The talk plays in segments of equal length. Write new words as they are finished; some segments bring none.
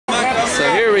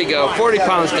we go. 40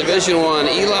 pounds, Division I.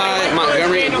 Eli,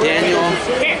 Montgomery, and Daniel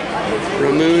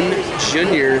Ramun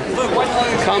Jr.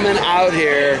 coming out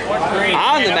here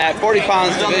on the mat. 40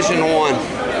 pounds, Division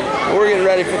I. We're getting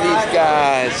ready for these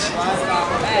guys.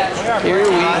 Here we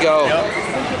go.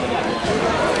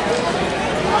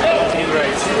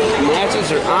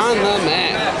 Matches are on the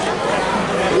mat.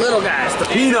 Little guys, the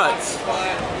Peanuts.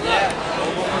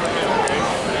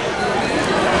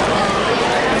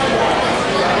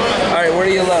 Alright, where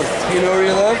do you live? Do you know where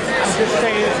you live? I'm just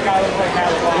saying this guy looks like that.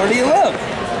 Where do you live?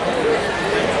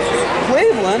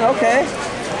 Cleveland, okay.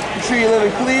 You sure you live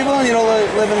in Cleveland? You don't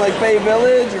live in like Bay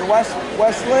Village or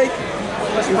Westlake?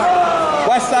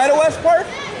 West side of West Park?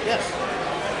 Yes.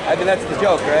 I mean, that's the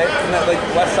joke, right? Isn't that like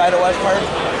west side of West Park?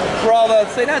 That's where all the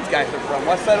St. Ed's guys are from.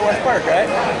 West side of West Park, right?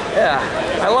 Yeah.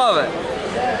 I love it.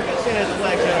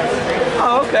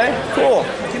 Oh, okay. Cool.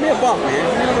 Give me a bump, man.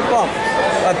 Give me another bump.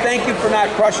 Thank you for not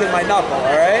crushing my knuckle,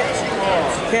 all right?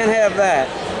 Can't have that.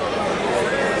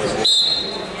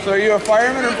 So are you a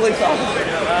fireman or police officer?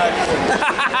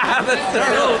 I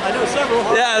know several.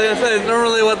 Yeah, I was going to say, it's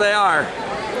normally what they are.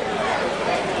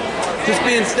 Just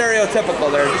being stereotypical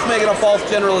there. Just making a false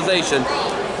generalization.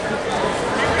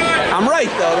 I'm right,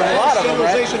 though. There's a lot of them,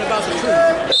 right? Generalization about the truth.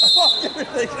 A false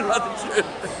generalization about the truth.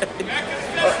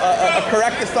 A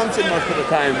correct assumption most of the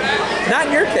time. Not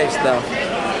in your case, though.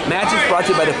 Match is brought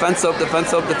to you by Defend Soap. Defend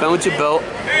Soap, defend what you built.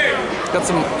 Got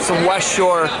some West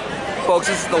Shore folks.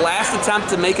 This is the last attempt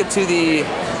to make it to the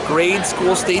grade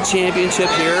school state championship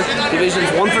here. Divisions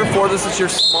 1 through 4. This is your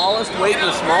smallest weight in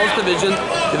the smallest division.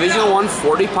 Division 1,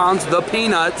 40 pounds, the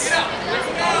Peanuts.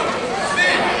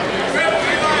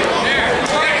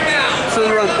 So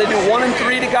they do 1 and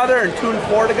 3 together and 2 and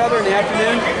 4 together in the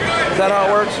afternoon? Is that how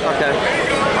it works? Okay.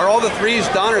 Are all the 3s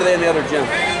done or are they in the other gym?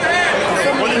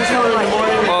 1 and 2 in the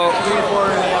morning, 3 and 4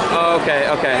 in the afternoon. Oh, okay.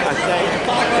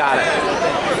 Got it.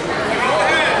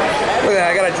 Look at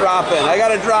that, I got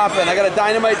a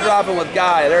dynamite drop in with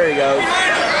Guy. There he goes. He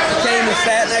came and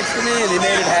sat next to me and he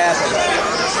made it happen.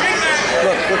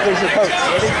 Look, there's your coach.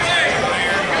 Ready?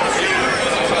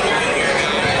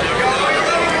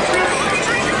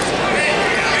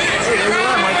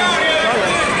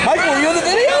 Michael, were you in the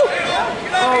video?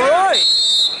 All right.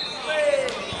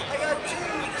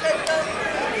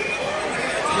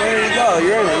 There you go.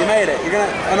 You're in it. You made it.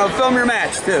 And I'll film your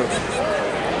match too.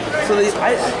 So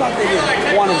I thought they did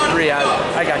 1 and 3.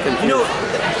 I got confused. You know,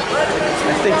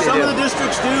 I think some of the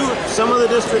districts do, some of the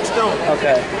districts don't.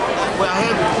 Okay. Well, I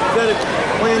had to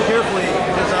plan carefully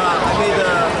because I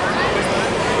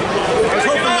was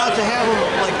hoping not to have them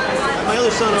like my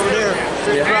other son over there.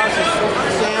 Straight across is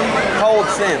Sam. How old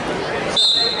Sam?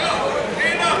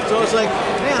 So it's like,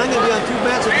 man, I'm gonna be on 2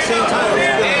 mats at the same time.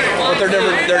 Yeah. But they're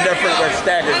different. They're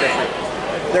staggered different.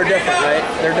 They're different, right?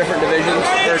 They're different divisions.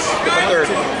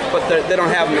 But they don't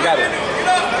have them together.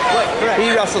 Right, correct. He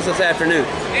wrestles this afternoon.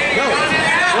 No,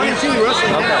 1 and 2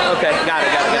 wrestling. Okay, got it.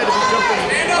 I had to be jumping.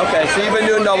 Okay, so you've been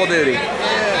doing double duty.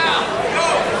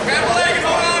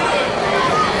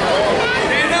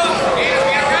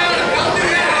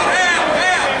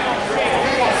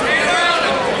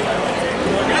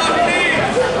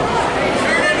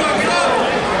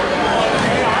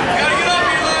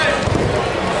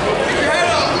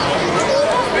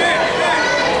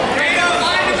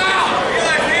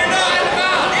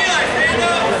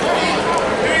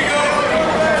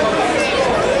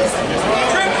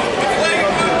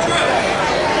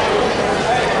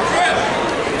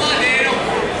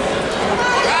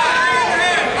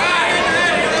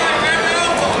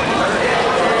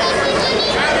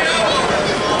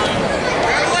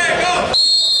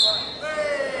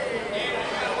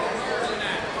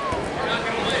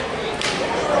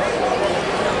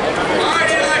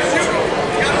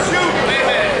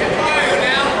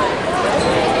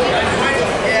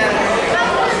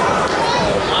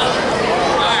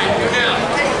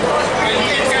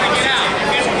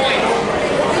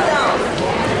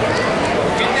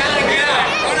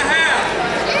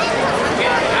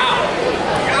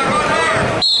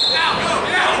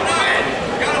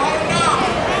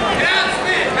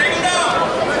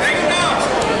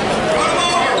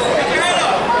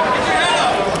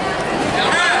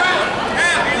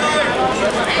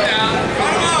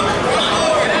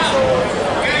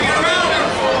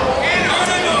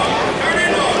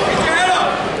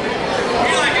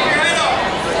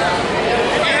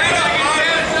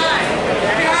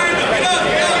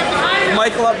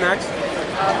 Michael up next.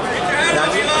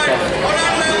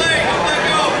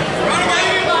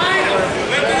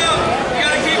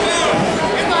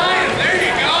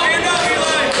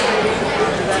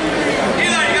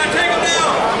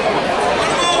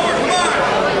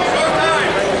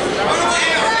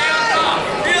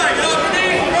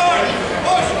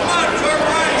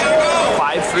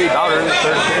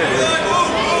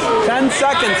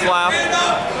 seconds left.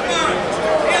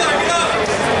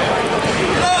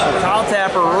 Towel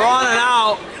tapper running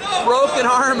out, broken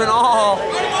arm and all. Look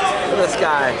at this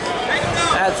guy.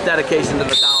 That's dedication to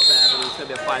the towel tapper. It's gonna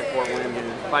be a 5-4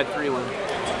 win, 5-3 win.